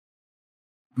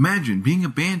Imagine being a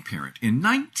band parent in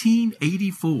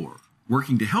 1984,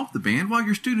 working to help the band while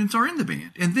your students are in the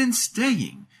band, and then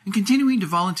staying and continuing to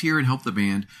volunteer and help the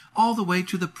band all the way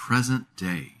to the present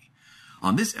day.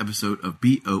 On this episode of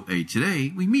BOA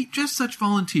Today, we meet just such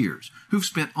volunteers who've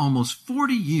spent almost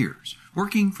 40 years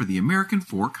working for the American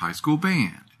Fork High School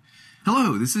Band.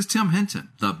 Hello, this is Tim Hinton,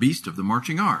 the Beast of the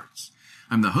Marching Arts.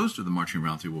 I'm the host of the Marching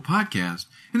Roundtable podcast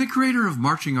and the creator of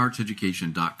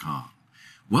MarchingArtsEducation.com.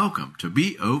 Welcome to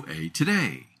BOA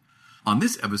Today. On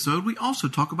this episode, we also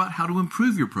talk about how to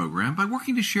improve your program by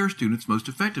working to share students most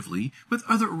effectively with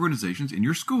other organizations in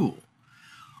your school.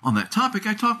 On that topic,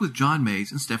 I talk with John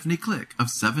Mays and Stephanie Click of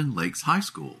Seven Lakes High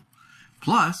School.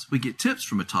 Plus, we get tips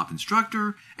from a top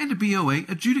instructor and a BOA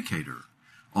adjudicator.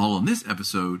 All on this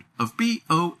episode of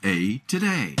BOA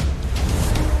Today.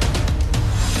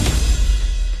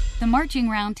 The Marching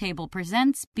Roundtable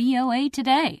presents BOA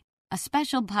Today, a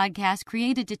special podcast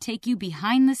created to take you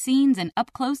behind the scenes and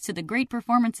up close to the great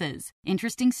performances,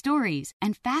 interesting stories,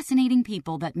 and fascinating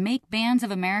people that make Bands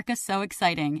of America so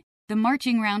exciting. The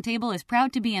Marching Roundtable is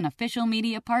proud to be an official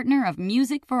media partner of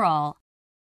Music for All.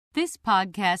 This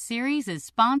podcast series is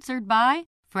sponsored by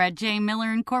Fred J.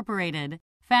 Miller Incorporated,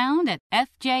 found at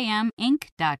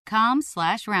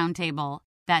fjminc.com/roundtable.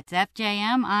 That's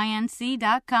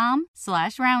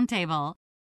fjminc.com/roundtable.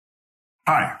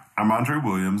 Hi, I'm Andre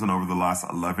Williams, and over the last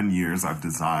 11 years, I've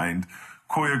designed,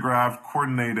 choreographed,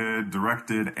 coordinated,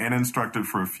 directed, and instructed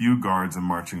for a few guards and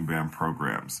marching band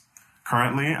programs.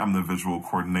 Currently, I'm the visual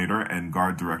coordinator and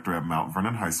guard director at Mount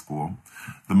Vernon High School,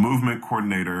 the movement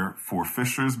coordinator for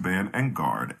Fisher's Band and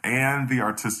Guard, and the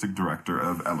artistic director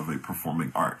of Elevate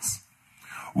Performing Arts.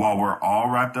 While we're all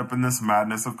wrapped up in this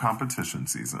madness of competition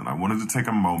season, I wanted to take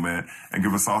a moment and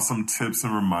give us all some tips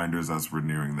and reminders as we're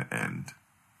nearing the end.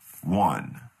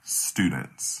 1.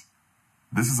 Students.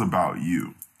 This is about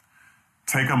you.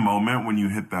 Take a moment when you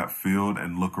hit that field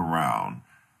and look around,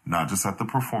 not just at the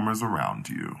performers around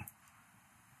you,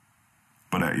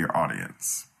 but at your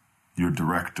audience, your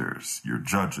directors, your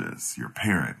judges, your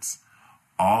parents.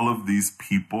 All of these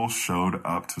people showed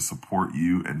up to support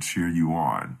you and cheer you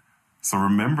on. So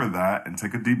remember that and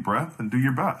take a deep breath and do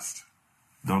your best.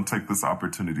 Don't take this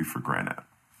opportunity for granted.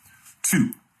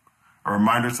 2. A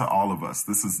reminder to all of us,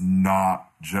 this is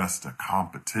not just a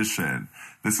competition.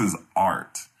 This is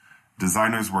art.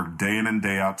 Designers work day in and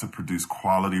day out to produce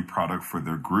quality product for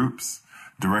their groups.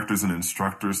 Directors and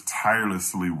instructors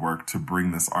tirelessly work to bring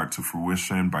this art to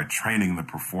fruition by training the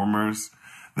performers.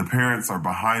 The parents are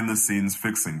behind the scenes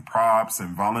fixing props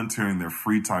and volunteering their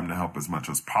free time to help as much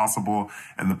as possible.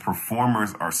 And the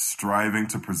performers are striving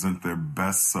to present their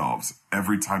best selves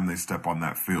every time they step on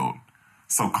that field.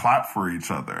 So clap for each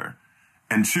other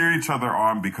and cheer each other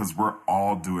on because we're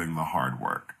all doing the hard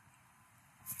work.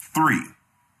 3,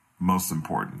 most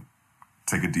important,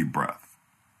 take a deep breath.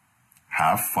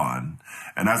 Have fun.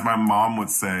 And as my mom would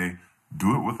say,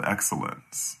 do it with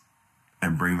excellence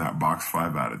and bring that box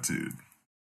 5 attitude.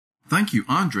 Thank you,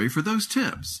 Andre, for those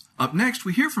tips. Up next,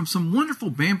 we hear from some wonderful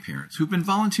band parents who've been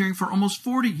volunteering for almost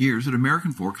 40 years at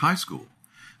American Fork High School.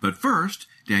 But first,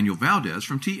 Daniel Valdez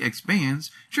from TX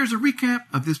Bands shares a recap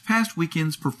of this past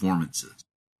weekend's performances.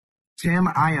 Tim,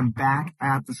 I am back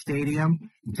at the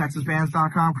stadium.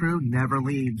 TexasBands.com crew never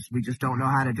leaves. We just don't know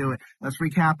how to do it. Let's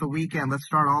recap the weekend. Let's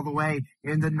start all the way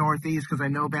in the Northeast because I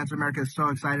know Bands of America is so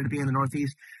excited to be in the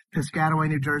Northeast. Piscataway,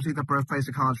 New Jersey, the birthplace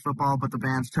of college football, but the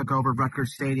Bands took over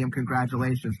Rutgers Stadium.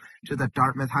 Congratulations to the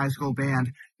Dartmouth High School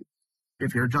Band.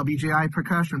 If you're a WGI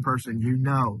percussion person, you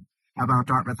know about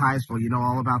Dartmouth High School. You know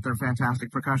all about their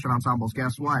fantastic percussion ensembles.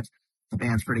 Guess what? The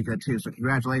band's pretty good, too. So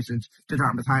congratulations to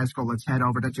Dartmouth High School. Let's head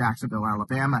over to Jacksonville,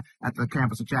 Alabama, at the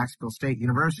campus of Jacksonville State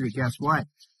University. Guess what?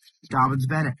 Dobbins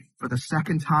Bennett, for the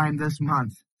second time this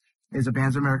month, is a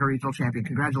Bands of America regional champion.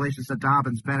 Congratulations to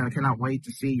Dobbins Bennett. I cannot wait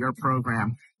to see your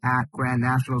program at Grand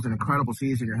Nationals. An incredible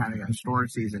season. You're having a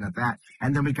historic season at that.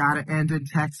 And then we got to end in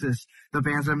Texas, the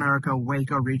Bands of America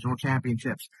Waco Regional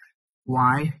Championships.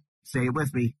 Why? Say it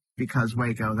with me. Because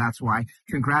Waco. That's why.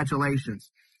 Congratulations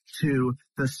to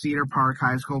the Cedar Park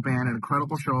High School Band. An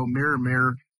incredible show, mirror,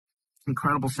 mirror,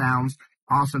 incredible sounds,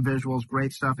 awesome visuals,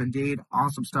 great stuff indeed,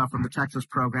 awesome stuff from the Texas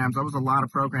programs. There was a lot of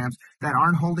programs that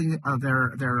aren't holding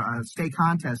their state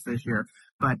contest this year,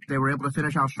 but they were able to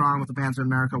finish out strong with the Bands of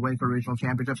America Waco Regional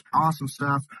Championships. Awesome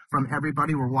stuff from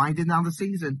everybody. We're winding down the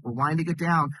season. We're winding it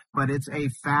down, but it's a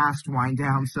fast wind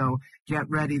down, so get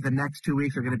ready. The next 2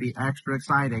 weeks are going to be extra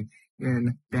exciting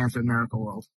in Bands of America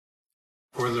world.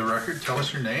 For the record, tell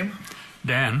us your name.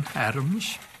 Dan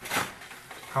Adams.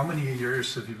 How many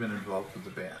years have you been involved with the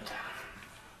band?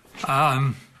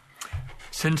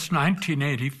 Since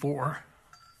 1984.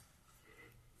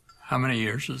 How many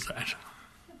years is that?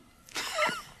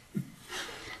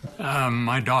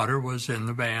 My daughter was in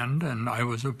the band, and I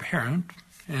was a parent,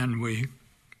 and we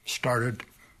started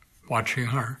watching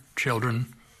our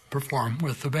children perform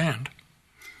with the band.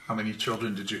 How many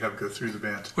children did you have go through the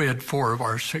band? We had 4 of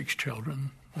our 6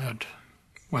 children that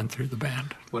went through the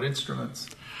band. What instruments?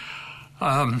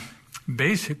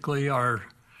 Basically,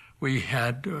 we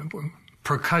had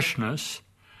percussionists.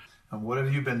 And what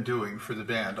have you been doing for the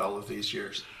band all of these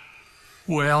years?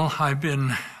 Well, I've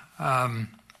been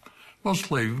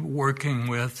mostly working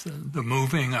with the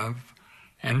moving of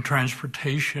and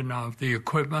transportation of the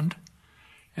equipment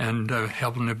and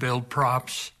helping to build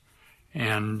props.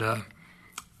 And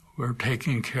we're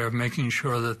taking care of making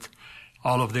sure that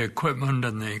all of the equipment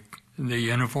and the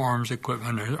uniforms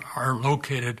equipment are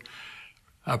located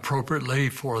appropriately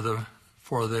for the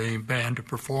band to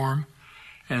perform.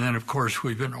 And then, of course,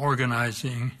 we've been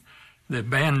organizing the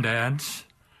band dads.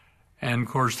 And, of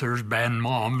course, there's band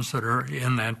moms that are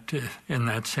in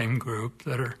that same group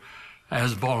that are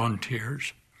as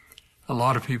volunteers. A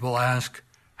lot of people ask,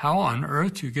 how on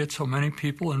earth do you get so many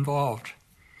people involved?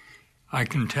 I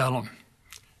can tell them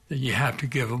that you have to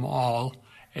give them all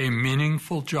a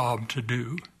meaningful job to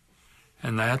do,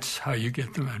 and that's how you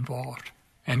get them involved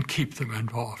and keep them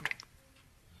involved.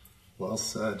 Well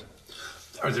said.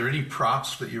 Are there any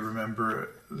props that you remember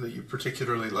that you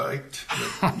particularly liked?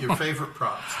 Your favorite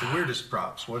props, the weirdest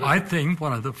props? I think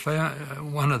one of the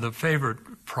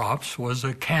favorite props was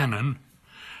a cannon,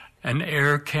 an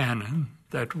air cannon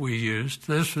that we used.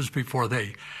 This was before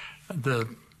the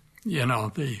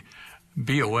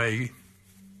BOA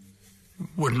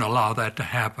wouldn't allow that to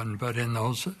happen, but in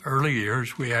those early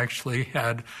years, we actually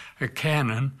had a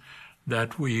cannon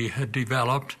that we had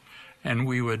developed, and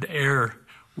we would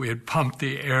pump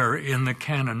the air in the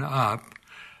cannon up,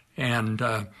 and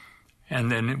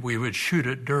then we would shoot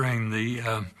it during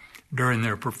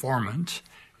their performance.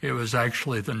 It was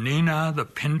actually the Nina, the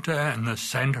Pinta, and the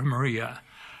Santa Maria,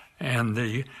 and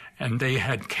they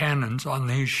had cannons on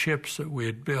these ships that we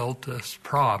had built as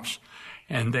props,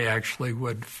 and they actually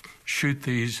would shoot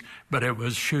these, but it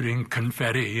was shooting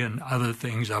confetti and other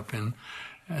things up in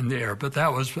the air. But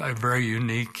that was a very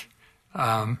unique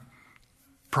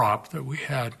prop that we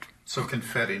had. So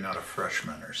confetti, not a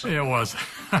freshman or something? It was,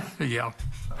 yeah. Okay.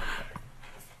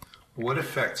 What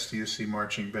effects do you see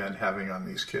marching band having on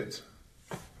these kids?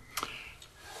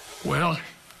 Well,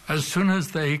 as soon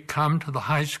as they come to the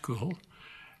high school,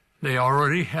 they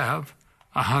already have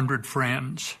 100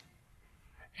 friends.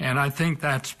 And I think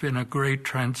that's been a great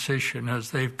transition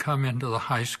as they've come into the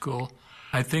high school.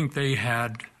 I think they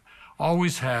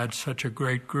always had such a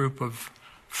great group of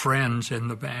friends in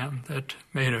the band that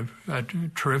made a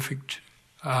terrific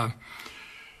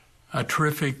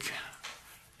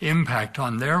impact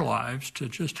on their lives to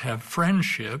just have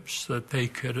friendships that they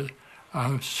could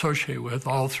associate with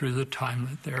all through the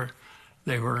time that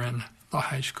they were in the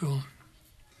high school.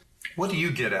 What do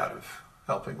you get out of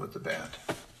helping with the band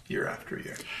year after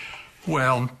year?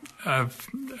 Well, of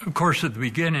course, at the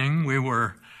beginning, we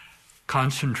were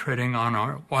concentrating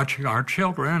on watching our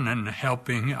children and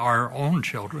helping our own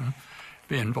children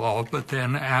be involved. But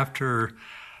then after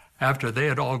they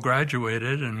had all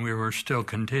graduated and we were still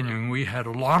continuing, we had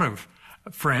a lot of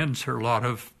friends or a lot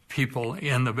of people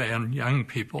in the band, young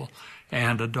people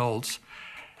and adults.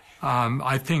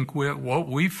 I think what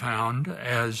we found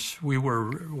as we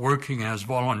were working as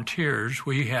volunteers,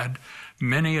 we had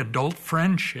many adult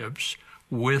friendships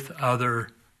with other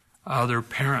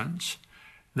parents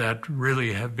that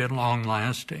really have been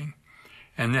long-lasting.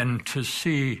 And then to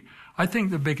see, I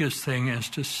think the biggest thing is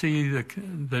to see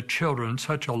the children,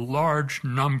 such a large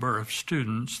number of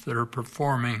students that are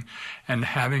performing and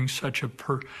having such a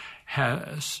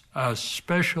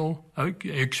special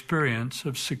experience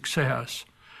of success.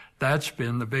 That's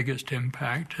been the biggest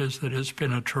impact, is that it's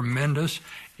been a tremendous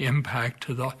impact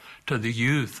to the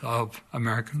youth of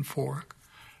American folk,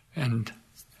 and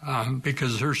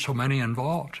because there's so many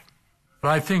involved. But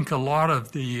I think a lot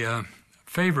of the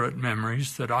favorite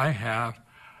memories that I have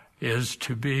is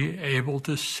to be able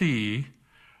to see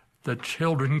the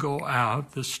children go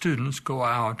out, the students go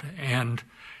out, and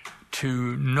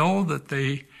to know that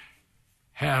they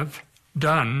have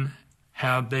done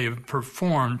how they've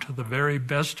performed to the very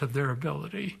best of their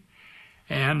ability.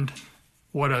 And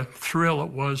what a thrill it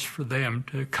was for them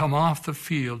to come off the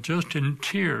field just in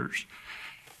tears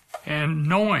and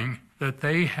knowing that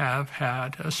they have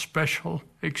had a special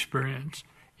experience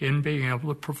in being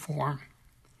able to perform.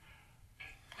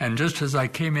 And just as I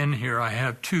came in here, I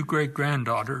have 2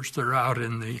 great-granddaughters that are out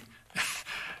in the,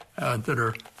 that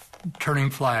are turning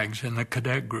flags in the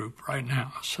cadet group right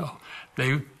now. So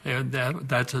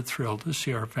that's a thrill to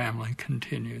see our family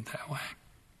continue that way.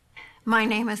 My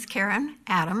name is Karen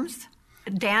Adams.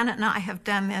 Dan and I have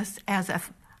done this as a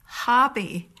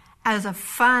hobby, as a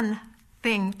fun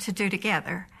thing to do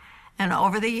together. And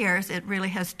over the years, it really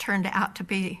has turned out to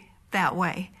be that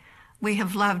way. We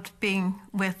have loved being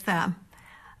with the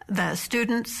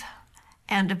students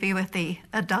and to be with the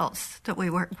adults that we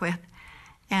work with.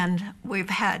 And we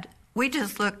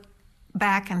just look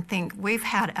back and think we've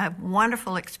had a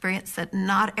wonderful experience that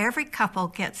not every couple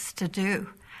gets to do.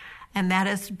 And that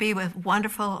is to be with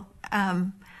wonderful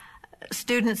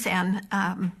students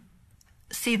and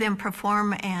see them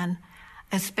perform, and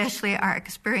especially our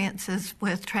experiences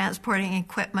with transporting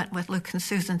equipment with Luke and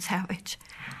Susan Savage.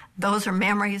 Those are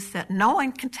memories that no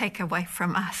one can take away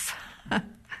from us.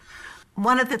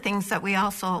 One of the things that we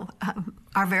also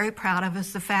are very proud of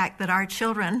is the fact that our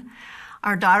children,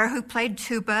 our daughter who played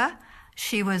tuba,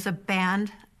 she was a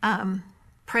band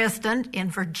president in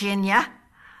Virginia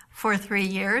for 3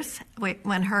 years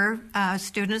when her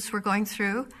students were going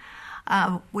through.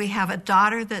 We have a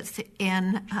daughter that's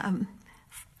in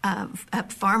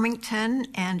at Farmington,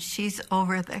 and she's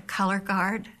over the color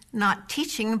guard, not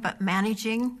teaching but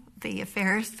managing the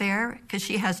affairs there, because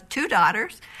she has 2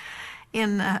 daughters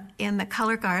in the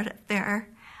color guard there.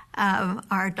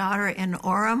 Our daughter in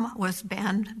Orem was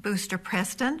band booster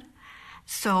president.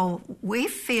 So we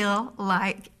feel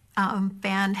like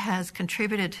band has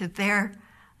contributed to their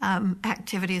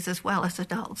activities as well as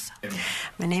adults.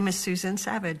 My name is Susan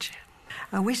Savage.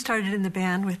 We started in the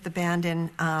band in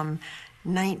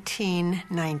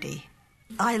 1990.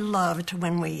 I loved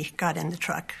when we got in the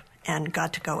truck and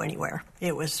got to go anywhere.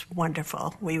 It was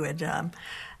wonderful. We would.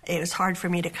 It was hard for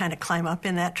me to kind of climb up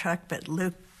in that truck, but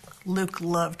Luke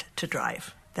loved to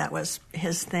drive. That was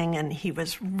his thing, and he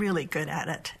was really good at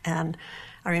it. And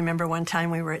I remember one time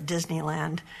we were at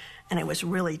Disneyland, and it was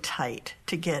really tight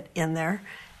to get in there,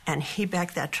 and he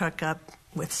backed that truck up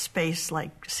with space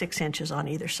like 6 inches on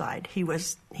either side. He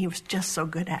was just so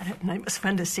good at it, and it was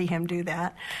fun to see him do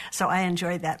that. So I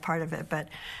enjoyed that part of it. But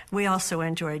we also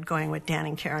enjoyed going with Dan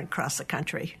and Karen across the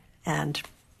country, and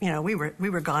we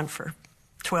were gone for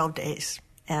 12 days.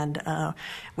 And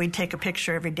we'd take a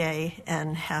picture every day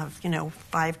and have,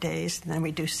 5 days, and then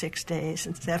we'd do 6 days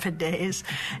and 7 days.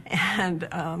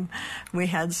 And we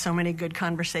had so many good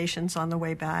conversations on the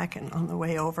way back and on the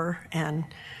way over. And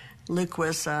Luke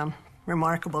was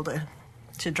remarkable to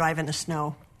drive in the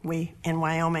snow. In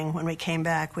Wyoming, when we came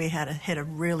back, we had hit a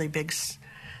really big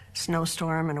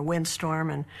snowstorm and a windstorm,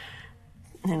 and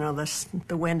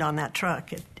the wind on that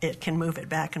truck, it can move it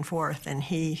back and forth, and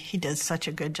he did such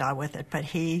a good job with it, but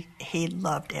he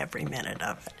loved every minute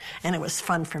of it, and it was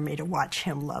fun for me to watch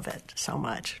him love it so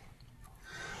much.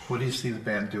 What do you see the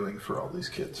band doing for all these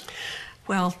kids?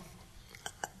 Well,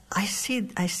 I see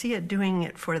it doing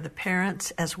it for the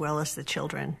parents as well as the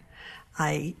children.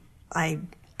 I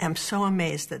am so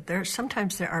amazed that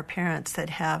sometimes there are parents that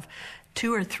have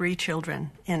 2 or 3 children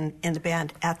in the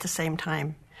band at the same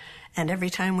time. And every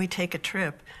time we take a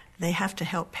trip, they have to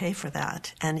help pay for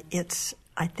that. And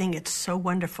I think it's so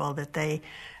wonderful that they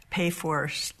pay for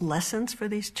lessons for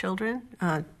these children,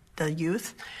 the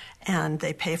youth, and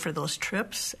they pay for those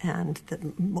trips. And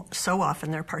so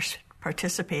often they're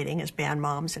participating as band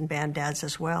moms and band dads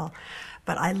as well.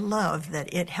 But I love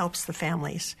that it helps the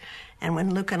families. And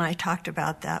when Luke and I talked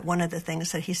about that, one of the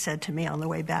things that he said to me on the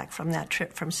way back from that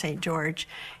trip from St. George,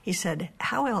 he said,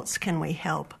 how else can we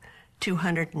help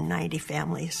 290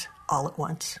 families all at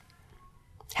once?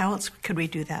 How else could we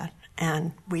do that?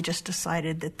 And we just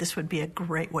decided that this would be a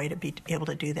great way to be able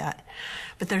to do that.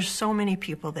 But there's so many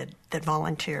people that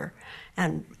volunteer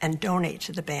and donate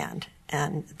to the band.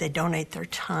 And they donate their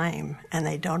time, and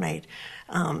they donate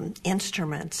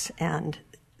instruments, and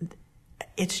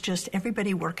it's just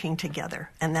everybody working together.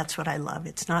 And that's what I love.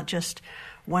 It's not just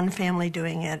one family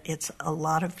doing it. It's a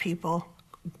lot of people,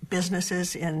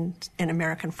 businesses in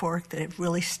American Fork that have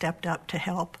really stepped up to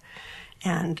help.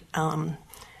 And I'm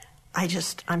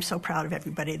so proud of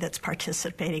everybody that's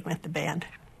participating with the band.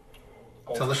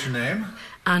 Tell us your name.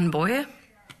 Ann Boya.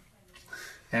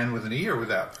 Ann with an E or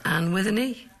without? Ann with an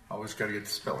E. Always got to get the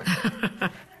spelling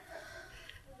right.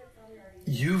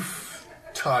 You've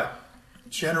taught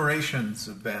generations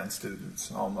of band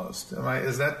students almost.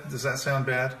 Does that sound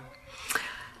bad?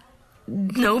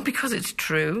 No, because it's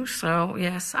true. So,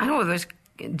 yes, I know there's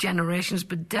generations,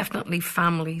 but definitely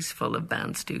families full of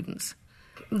band students.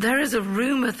 There is a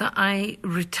rumour that I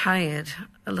retired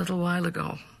a little while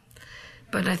ago,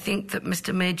 but I think that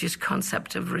Mr. Major's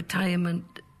concept of retirement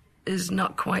is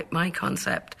not quite my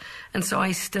concept. And so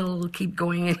I still keep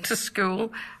going into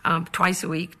school twice a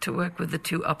week to work with the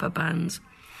two upper bands.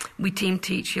 We team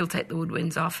teach. He'll take the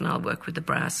woodwinds off and I'll work with the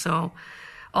brass. So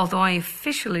although I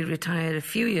officially retired a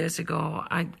few years ago,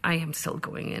 I am still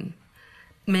going in,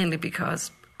 mainly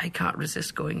because I can't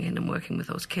resist going in and working with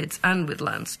those kids and with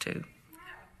Lance too.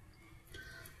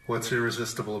 What's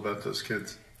irresistible about those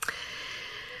kids?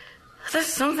 There's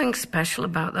something special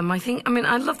about them. I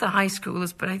love the high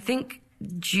schoolers, but I think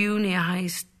junior high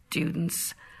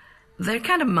students, they're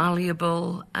kind of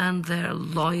malleable and they're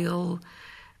loyal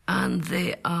and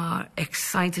they are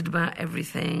excited about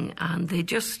everything and they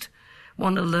just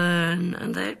want to learn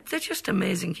and they're just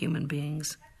amazing human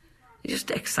beings. It's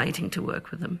just exciting to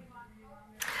work with them.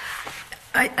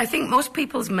 I think most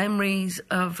people's memories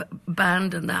of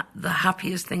band and the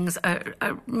happiest things are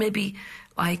maybe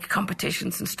like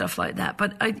competitions and stuff like that.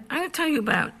 But I'm going to tell you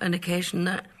about an occasion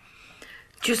that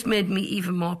just made me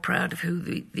even more proud of who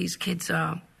these kids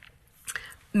are.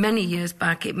 Many years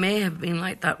back, it may have been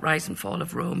like that Rise and Fall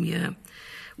of Rome year,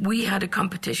 we had a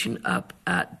competition up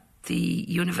at the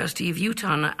University of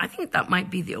Utah, and I think that might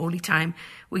be the only time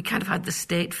we kind of had the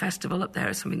state festival up there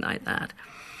or something like that.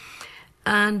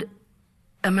 And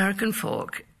American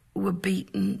folk were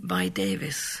beaten by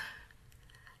Davis.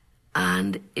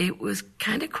 And it was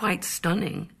kind of quite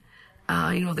stunning.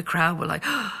 The crowd were like,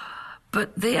 oh,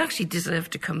 but they actually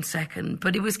deserved to come second.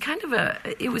 But it was kind of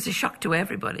it was a shock to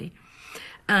everybody.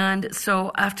 And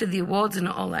so after the awards and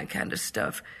all that kind of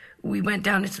stuff, we went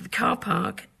down into the car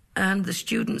park and the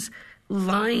students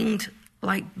lined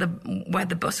like where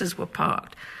the buses were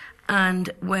parked. And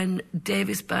when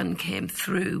Davis Band came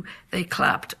through, they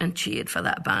clapped and cheered for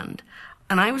that band.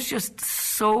 And I was just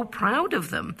so proud of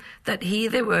them that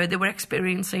they were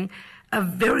experiencing a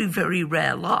very, very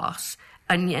rare loss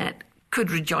and yet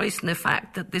could rejoice in the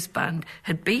fact that this band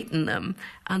had beaten them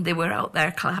and they were out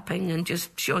there clapping and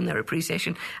just showing their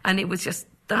appreciation. And it was just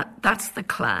that's the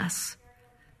class.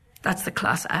 That's the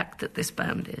class act that this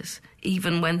band is.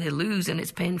 Even when they lose and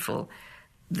it's painful,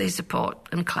 they support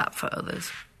and clap for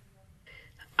others.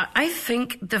 I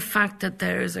think the fact that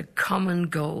there is a common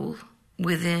goal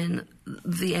within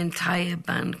the entire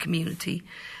band community,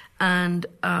 and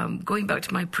going back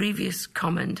to my previous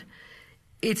comment,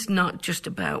 it's not just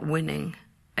about winning.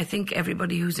 I think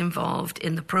everybody who's involved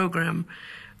in the program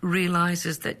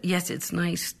realizes that, yes, it's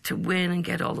nice to win and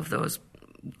get all of those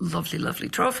lovely, lovely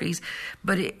trophies,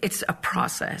 but it's a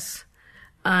process.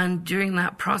 And during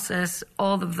that process,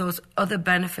 all of those other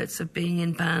benefits of being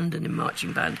in band and in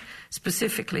marching band,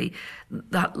 specifically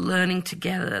that learning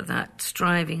together, that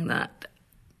striving, that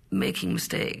making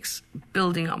mistakes,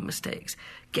 building on mistakes,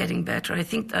 getting better, I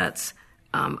think that's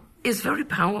is very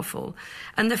powerful.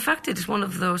 And the fact it is one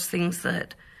of those things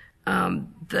that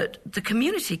that the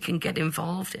community can get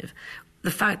involved in. The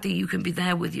fact that you can be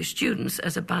there with your students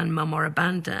as a band mum or a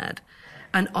band dad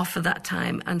and offer that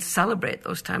time and celebrate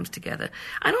those times together.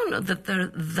 I don't know that there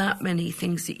are that many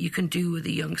things that you can do with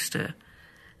a youngster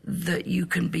that you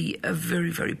can be a very,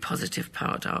 very positive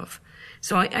part of.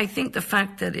 So I think the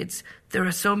fact that there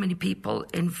are so many people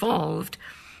involved,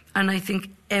 and I think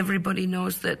everybody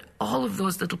knows that all of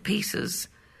those little pieces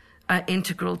are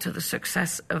integral to the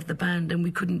success of the band, and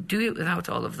we couldn't do it without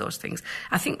all of those things.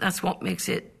 I think that's what makes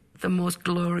it the most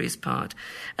glorious part.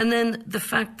 And then the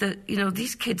fact that,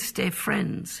 these kids stay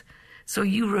friends. So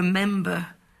you remember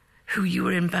who you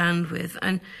were in band with.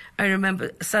 And I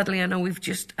remember, sadly, I know we've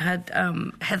just had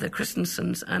Heather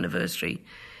Christensen's anniversary,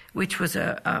 which was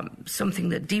something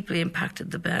that deeply impacted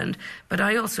the band. But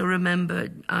I also remember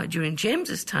during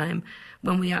James's time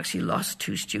when we actually lost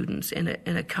 2 students in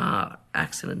a car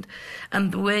accident.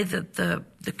 And the way that the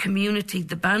community,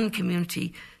 the band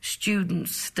community,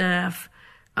 students, staff,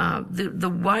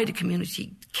 the wider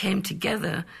community came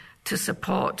together to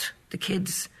support the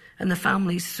kids and the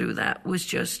families through that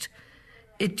was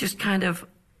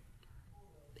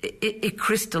it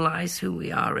crystallized who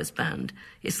we are as band.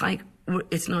 It's like,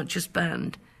 it's not just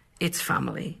band, it's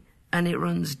family, and it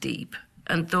runs deep.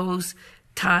 And those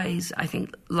ties, I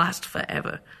think, last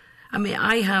forever. I mean,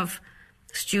 I have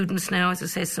students now, as I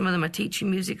say, some of them are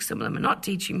teaching music, some of them are not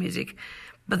teaching music,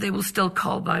 but they will still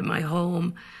call by my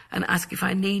home and ask if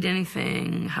I need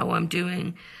anything, how I'm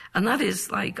doing. And that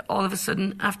is like, all of a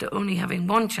sudden, after only having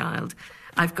one child,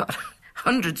 I've got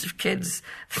hundreds of kids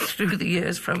through the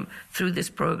years through this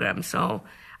program. So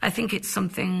I think it's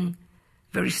something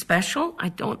very special. I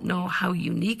don't know how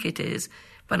unique it is,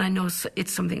 but I know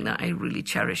it's something that I really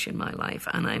cherish in my life,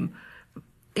 and I'm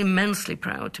immensely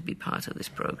proud to be part of this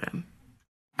program.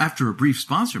 After a brief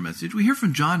sponsor message, we hear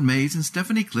from John Mays and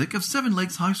Stephanie Click of Seven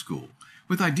Lakes High School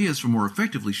with ideas for more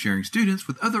effectively sharing students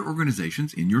with other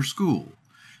organizations in your school.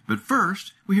 But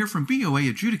first, we hear from BOA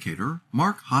adjudicator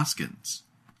Mark Hoskins.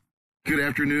 Good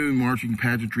afternoon, marching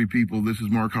pageantry people. This is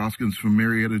Mark Hoskins from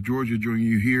Marietta, Georgia, joining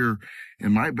you here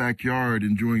in my backyard,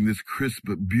 enjoying this crisp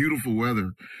but beautiful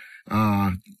weather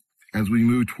as we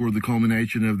move toward the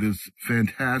culmination of this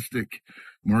fantastic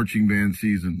marching band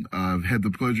season. I've had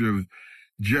the pleasure of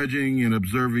judging and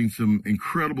observing some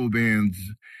incredible bands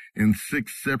in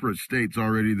 6 separate states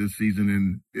already this season,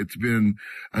 and it's been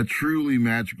a truly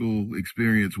magical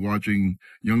experience watching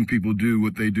young people do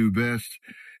what they do best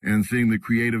and seeing the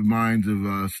creative minds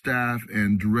of staff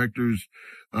and directors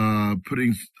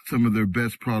putting some of their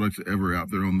best products ever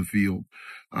out there on the field.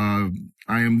 I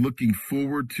am looking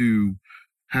forward to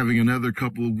having another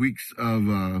couple of weeks of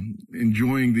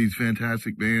enjoying these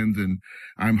fantastic bands, and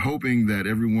I'm hoping that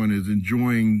everyone is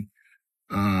enjoying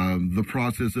the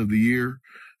process of the year.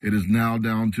 It is now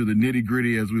down to the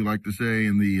nitty-gritty, as we like to say,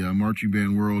 in the marching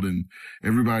band world, and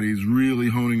everybody's really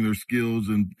honing their skills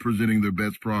and presenting their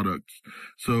best products.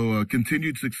 So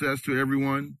continued success to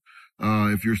everyone.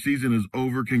 If your season is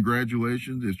over,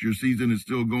 congratulations. If your season is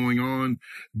still going on,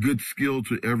 good skill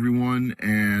to everyone,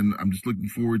 and I'm just looking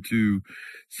forward to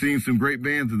seeing some great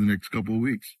bands in the next couple of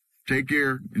weeks. Take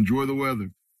care, enjoy the weather,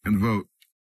 and vote.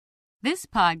 This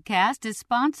podcast is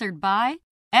sponsored by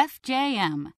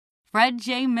FJM, Fred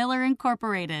J. Miller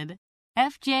Incorporated.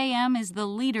 FJM is the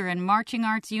leader in marching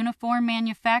arts uniform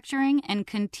manufacturing and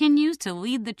continues to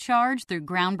lead the charge through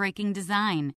groundbreaking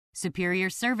design, superior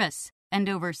service, and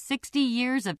over 60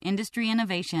 years of industry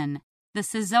innovation. The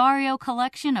Cesario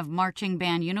collection of marching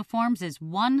band uniforms is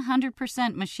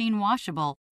 100% machine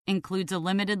washable, includes a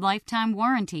limited lifetime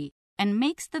warranty, and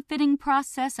makes the fitting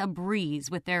process a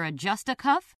breeze with their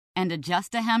Adjust-A-Cuff and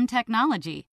Adjust-A-Hem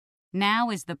technology. Now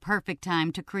is the perfect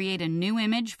time to create a new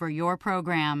image for your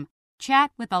program.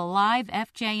 Chat with a live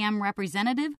FJM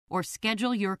representative or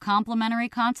schedule your complimentary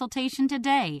consultation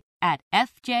today at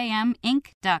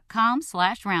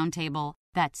fjminc.com/roundtable.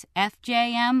 That's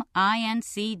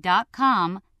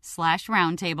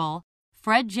fjminc.com/roundtable.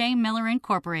 Fred J. Miller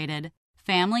Incorporated,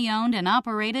 family owned and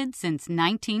operated since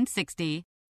 1960.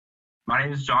 My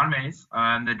name is John Mays.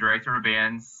 I'm the director of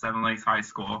bands, Seven Lakes High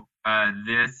School.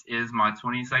 This is my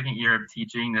 22nd year of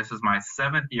teaching. This is my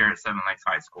 7th year at Seven Lakes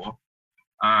High School.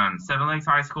 Seven Lakes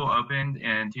High School opened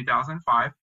in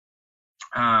 2005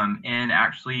 and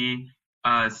actually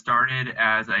started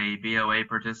as a BOA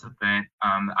participant,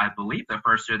 I believe the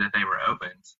first year that they were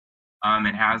opened.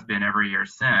 It has been every year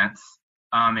since.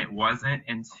 It wasn't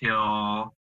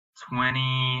until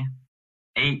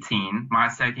 2018, my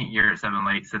second year at Seven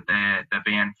Lakes, that the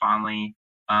band finally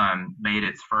made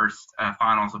its first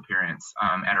finals appearance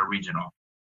at a regional.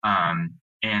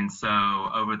 And so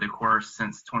over the course,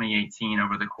 since 2018,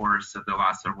 over the course of the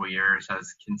last several years,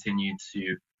 has continued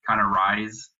to kind of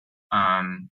rise.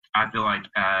 I feel like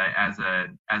as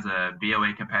a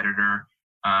BOA competitor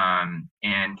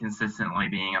and consistently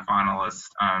being a finalist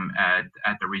at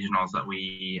the regionals that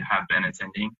we have been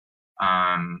attending,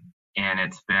 and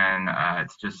it's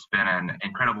just been an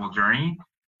incredible journey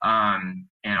and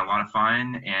a lot of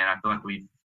fun. And I feel like we've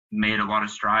made a lot of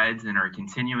strides and are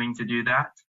continuing to do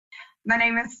that. My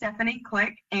name is Stephanie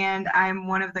Click, and I'm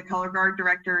one of the color guard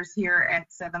directors here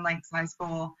at Seven Lakes High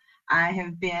School. I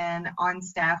have been on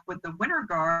staff with the Winter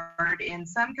Guard in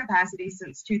some capacity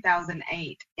since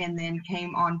 2008, and then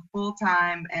came on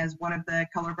full-time as one of the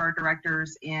color guard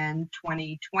directors in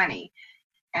 2020.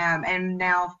 And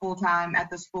now full-time at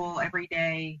the school every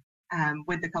day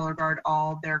with the color guard,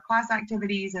 all their class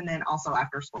activities, and then also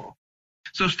after school.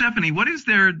 So Stephanie, what is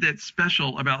there that's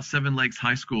special about Seven Lakes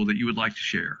High School that you would like to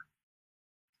share?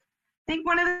 I think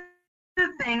one of the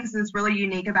things that's really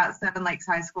unique about Seven Lakes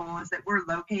High School is that we're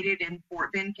located in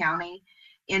Fort Bend County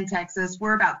in Texas.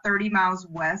 We're about 30 miles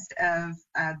west of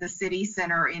the city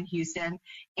center in Houston,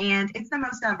 and it's the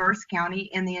most diverse county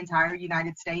in the entire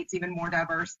United States, even more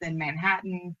diverse than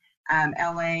Manhattan,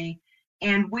 LA.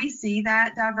 And we see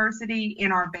that diversity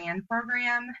in our band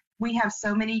program. We have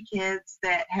so many kids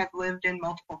that have lived in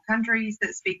multiple countries,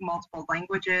 that speak multiple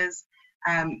languages.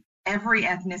 Every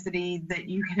ethnicity that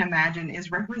you can imagine is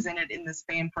represented in this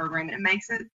band program. It makes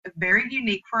it very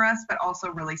unique for us, but also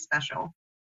really special.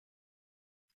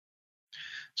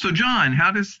 So John, how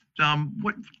does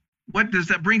what does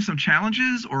that bring? Some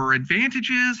challenges or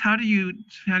advantages? How do you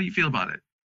feel about it?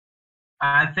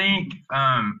 I think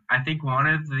one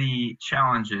of the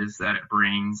challenges that it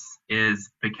brings is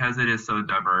because it is so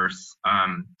diverse.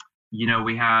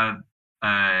 We have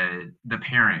the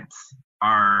parents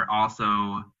are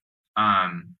also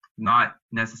not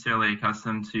necessarily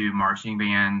accustomed to marching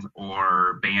band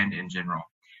or band in general.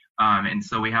 And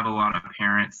so we have a lot of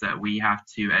parents that we have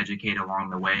to educate along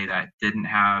the way that didn't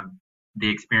have the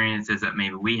experiences that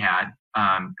maybe we had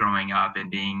growing up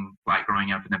and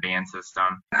growing up in the band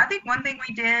system. I think one thing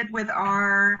we did with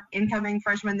our incoming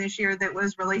freshmen this year that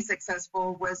was really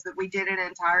successful was that we did an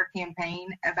entire campaign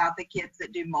about the kids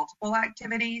that do multiple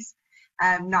activities,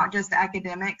 not just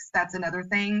academics. That's another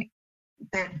thing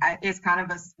that is kind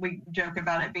of we joke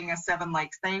about it being a Seven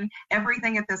Lakes thing.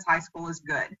 Everything at this high school is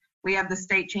good. We have the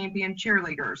state champion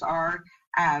cheerleaders.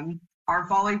 Our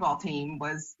volleyball team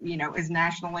is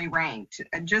nationally ranked.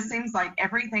 It just seems like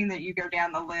everything that you go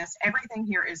down the list, everything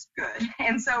here is good.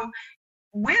 And so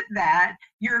with that,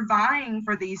 you're vying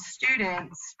for these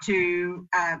students to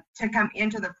come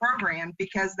into the program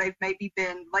because they've maybe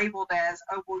been labeled as,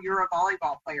 oh, well, you're a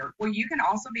volleyball player. Well, you can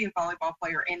also be a volleyball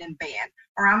player and in band.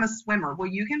 Or I'm a swimmer. Well,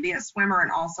 you can be a swimmer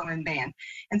and also in band.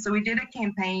 And so we did a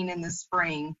campaign in the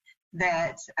spring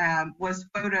that was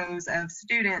photos of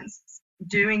students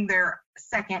doing their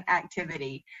second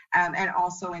activity and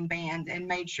also in band, and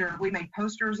made sure we made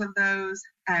posters of those,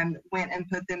 went and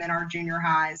put them in our junior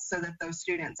highs so that those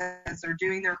students, as they're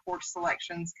doing their course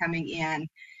selections coming in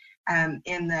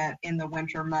the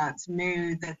winter months,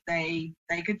 knew that they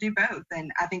could do both.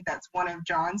 And I think that's one of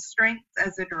John's strengths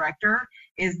as a director,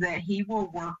 is that he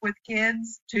will work with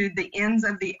kids to the ends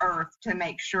of the earth to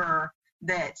make sure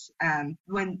that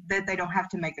that they don't have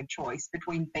to make a choice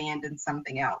between band and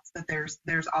something else, that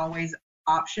there's always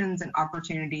options and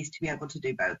opportunities to be able to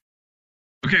do both.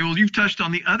 Okay, well, you've touched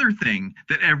on the other thing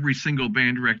that every single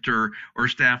band director or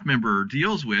staff member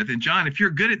deals with. And John, if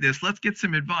you're good at this, let's get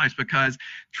some advice, because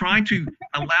trying to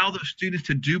allow those students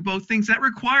to do both things, that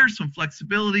requires some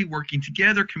flexibility, working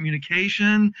together,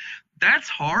 communication. That's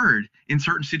hard in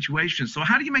certain situations. So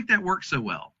how do you make that work so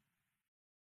well?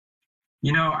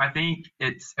 I think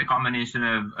it's a combination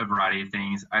of a variety of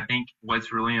things. I think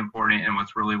what's really important and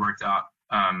what's really worked out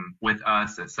with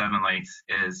us at Seven Lakes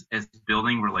is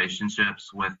building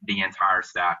relationships with the entire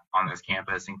staff on this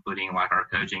campus, including like our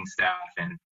coaching staff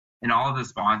and all of the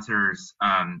sponsors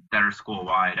that are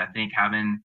school-wide. I think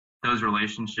having those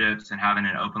relationships and having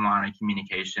an open line of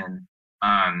communication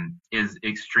is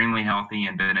extremely healthy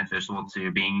and beneficial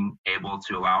to being able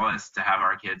to allow us to have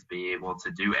our kids be able to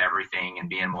do everything and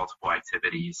be in multiple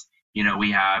activities.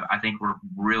 I think we're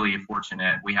really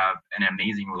fortunate. We have an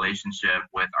amazing relationship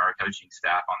with our coaching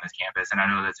staff on this campus. And I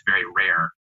know that's very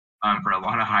rare for a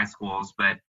lot of high schools,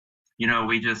 but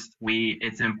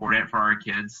it's important for our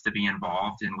kids to be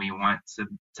involved, and we want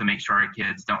to make sure our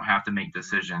kids don't have to make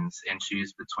decisions and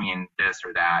choose between this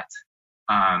or that.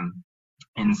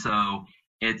 And so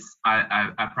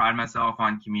I pride myself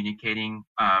on communicating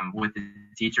with the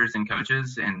teachers and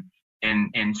coaches and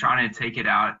trying to take it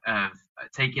out of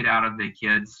the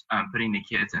kids, putting the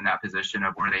kids in that position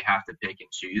of where they have to pick and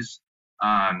choose,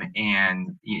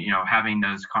 and having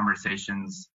those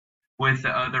conversations with the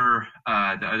other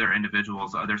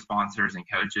individuals, other sponsors and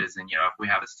coaches. And if we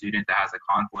have a student that has a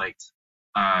conflict,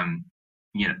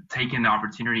 taking the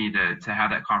opportunity to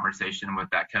have that conversation with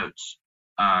that coach.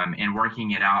 And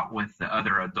working it out with the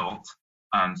other adult,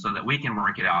 so that we can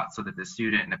work it out, so that the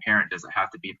student and the parent doesn't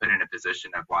have to be put in a position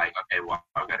of like, okay, well,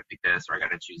 I've got to pick this or I got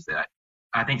to choose that.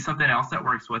 I think something else that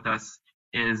works with us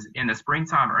is in the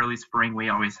springtime, early spring, we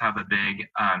always have a big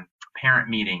parent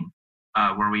meeting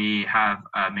where we have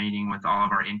a meeting with all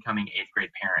of our incoming 8th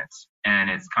grade parents. And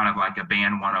it's kind of like a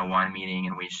band 101 meeting,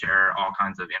 and we share all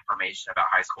kinds of information about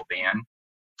high school band.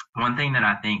 One thing that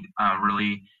I think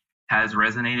really has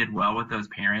resonated well with those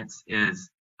parents is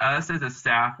us as a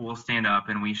staff will stand up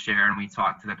and we share and we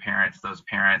talk to those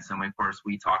parents, and of course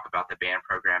we talk about the band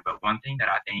program. But one thing that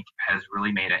I think has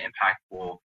really made an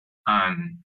impactful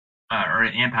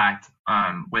impact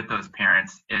with those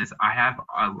parents is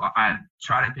I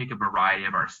try to pick a variety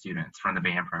of our students from the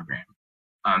band program,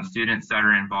 students that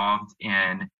are involved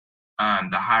in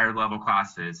the higher level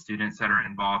classes, students that are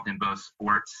involved in both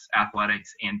sports,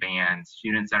 athletics, and band,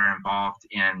 students that are involved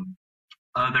in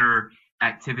other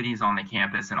activities on the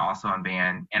campus and also in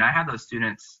band. And I have those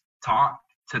students talk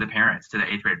to the parents, to the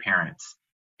 8th grade parents.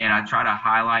 And I try to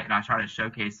highlight and I try to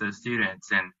showcase those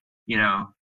students. And,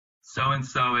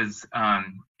 so-and-so is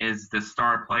the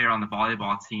star player on the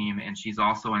volleyball team, and she's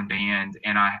also in band.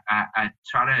 And I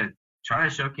try to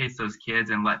showcase those kids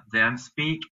and let them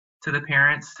speak to the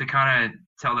parents, to kind of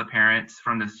tell the parents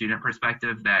from the student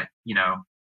perspective that,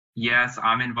 yes,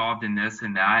 I'm involved in this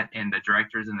and that, and the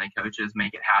directors and the coaches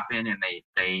make it happen, and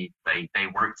they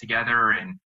work together.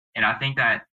 And I think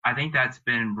that's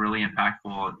been really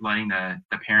impactful, letting the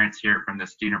parents hear it from the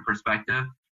student perspective.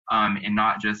 and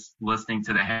not just listening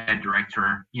to the head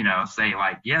director, say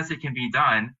like, yes, it can be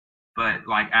done, but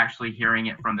like actually hearing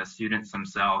it from the students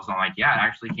themselves. I'm like, yeah, it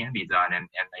actually can be done. And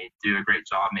they do a great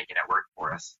job making it work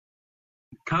for us.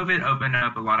 COVID opened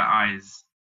up a lot of eyes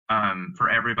for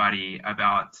everybody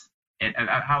about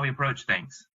how we approach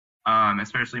things,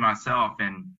 especially myself.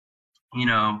 And,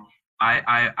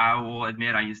 I will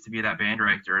admit I used to be that band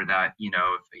director that,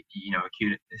 if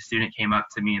a student came up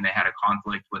to me and they had a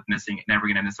conflict with never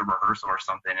going to miss a rehearsal or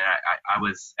something.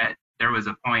 And there was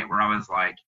a point where I was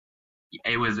like,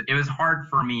 it was hard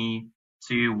for me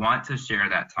to want to share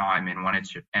that time and wanted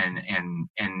to,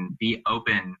 and be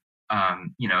open,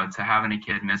 to having a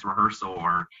kid miss rehearsal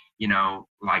or,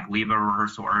 like leave a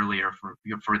rehearsal earlier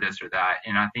for this or that.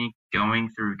 And I think going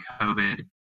through COVID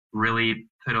really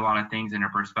put a lot of things into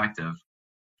perspective.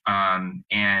 And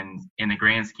in the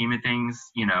grand scheme of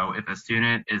things, if a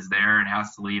student is there and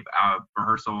has to leave out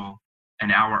rehearsal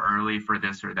an hour early for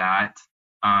this or that,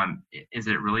 is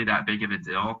it really that big of a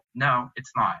deal? No,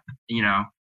 it's not,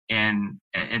 and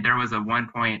there was one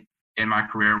point in my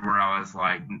career where I was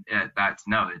like, I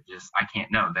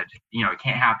can't know that, it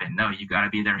can't happen. No, you got to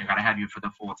be there. You got to have you for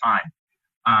the full time.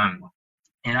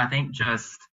 And I think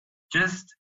just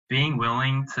being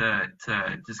willing to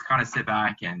just kind of sit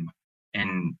back and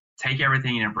take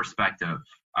everything in perspective,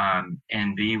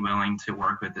 and be willing to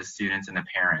work with the students and the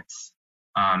parents,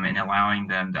 and allowing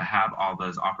them to have all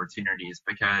those opportunities,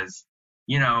 because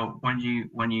when you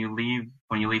leave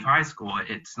high school,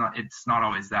 it's not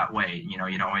always that way. You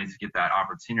don't always get that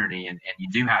opportunity, and you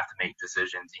do have to make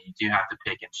decisions, and you do have to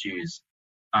pick and choose.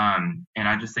 And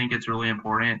I just think it's really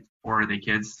important for the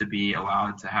kids to be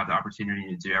allowed to have the opportunity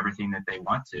to do everything that they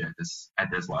want to at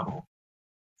this level.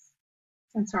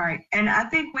 That's right. And I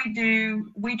think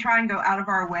we try and go out of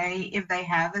our way if they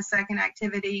have a second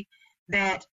activity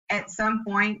that at some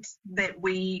point that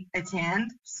we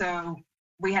attend. So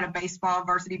we had a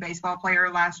varsity baseball player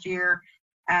last year.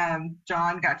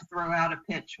 John got to throw out a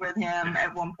pitch with him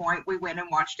at one point. We went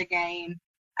and watched a game.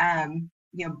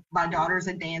 My daughter's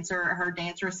a dancer. Her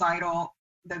dance recital,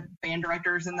 the band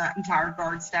directors and the entire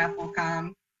guard staff will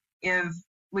come. If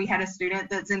we had a student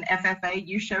that's in FFA,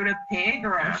 you showed a pig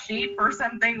or a sheep or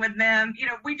something with them.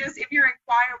 If you're in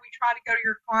choir, we try to go to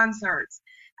your concerts,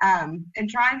 and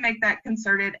try and make that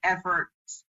concerted effort,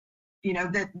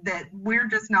 that we're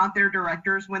just not their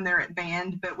directors when they're at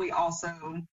band, but we also,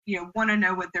 want to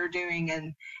know what they're doing.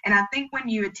 And I think when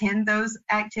you attend those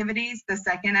activities, the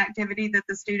second activity that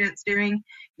the student's doing,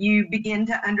 you begin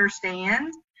to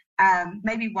understand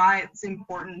maybe why it's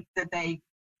important that they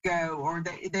go, or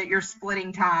that you're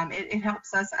splitting time. It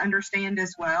helps us understand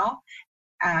as well,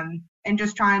 and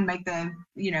just try and make the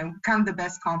kind of the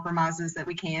best compromises that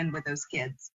we can with those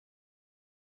kids.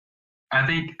 I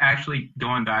think actually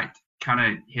going back, kind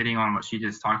of hitting on what she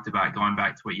just talked about, going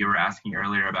back to what you were asking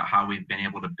earlier about how we've been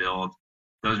able to build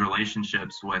those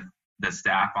relationships with the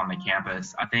staff on the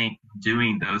campus. I think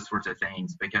doing those sorts of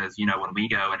things, because when we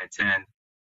go and attend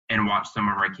and watch some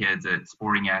of our kids at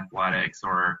sporting athletics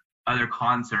or other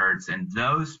concerts, and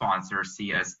those sponsors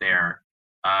see us there,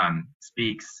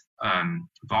 speaks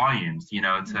volumes,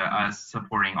 to us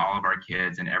supporting all of our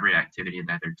kids and every activity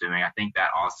that they're doing. I think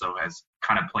that also has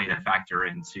kind of played a factor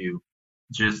into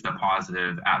just the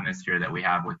positive atmosphere that we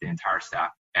have with the entire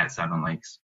staff at Seven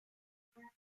Lakes.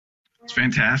 It's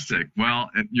fantastic. Well,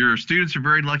 your students are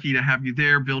very lucky to have you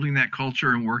there, building that culture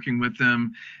and working with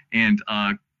them. And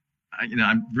I'm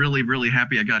really, really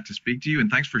happy I got to speak to you. And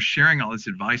thanks for sharing all this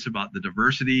advice about the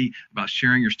diversity, about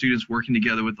sharing your students working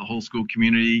together with the whole school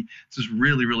community. This is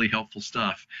really, really helpful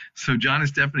stuff. So John and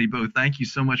Stephanie, both, thank you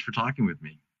so much for talking with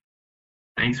me.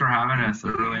 Thanks for having us.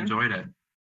 I really enjoyed it.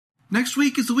 Next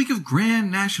week is the week of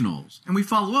Grand Nationals, and we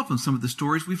follow up on some of the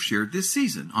stories we've shared this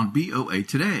season on BOA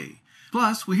Today.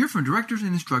 Plus, we hear from directors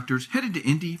and instructors headed to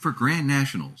Indy for Grand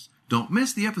Nationals. Don't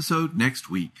miss the episode next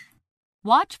week.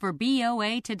 Watch for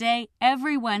BOA Today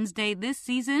every Wednesday this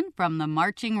season from the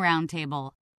Marching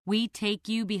Roundtable. We take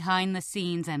you behind the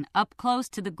scenes and up close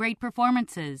to the great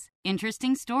performances,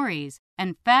 interesting stories,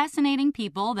 and fascinating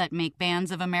people that make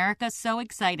Bands of America so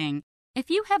exciting. If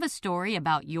you have a story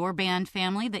about your band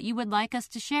family that you would like us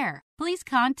to share, please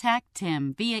contact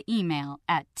Tim via email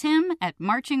at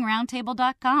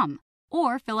tim@marchingroundtable.com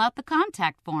or fill out the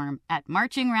contact form at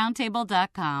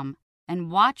marchingroundtable.com.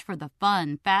 And watch for the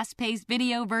fun, fast-paced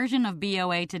video version of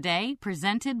BOA Today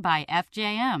presented by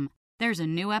FJM. There's a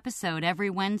new episode every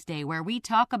Wednesday where we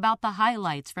talk about the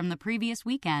highlights from the previous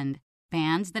weekend,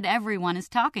 bands that everyone is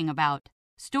talking about,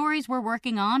 stories we're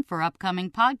working on for upcoming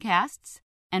podcasts,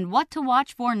 and what to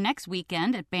watch for next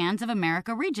weekend at Bands of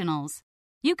America Regionals.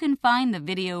 You can find the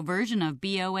video version of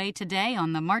BOA Today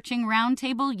on the Marching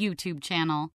Roundtable YouTube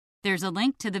channel. There's a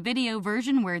link to the video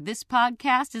version where this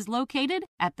podcast is located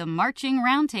at the Marching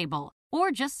Roundtable, or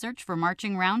just search for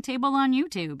Marching Roundtable on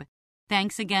YouTube.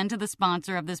 Thanks again to the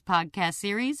sponsor of this podcast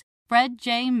series, Fred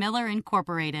J. Miller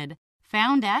Incorporated,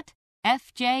 found at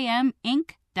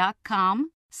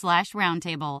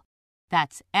fjminc.com/roundtable.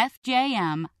 That's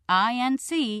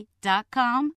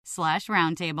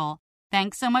fjminc.com/roundtable.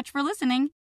 Thanks so much for listening.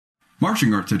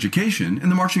 Marching Arts Education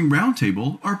and the Marching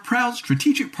Roundtable are proud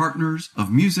strategic partners of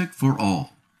Music for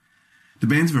All. The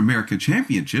Bands of America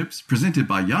Championships, presented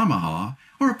by Yamaha,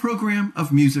 are a program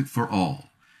of Music for All.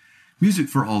 Music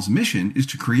for All's mission is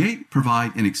to create,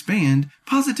 provide, and expand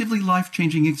positively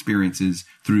life-changing experiences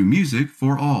through Music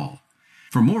for All.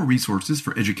 For more resources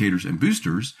for educators and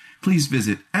boosters, please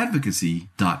visit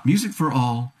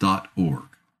advocacy.musicforall.org.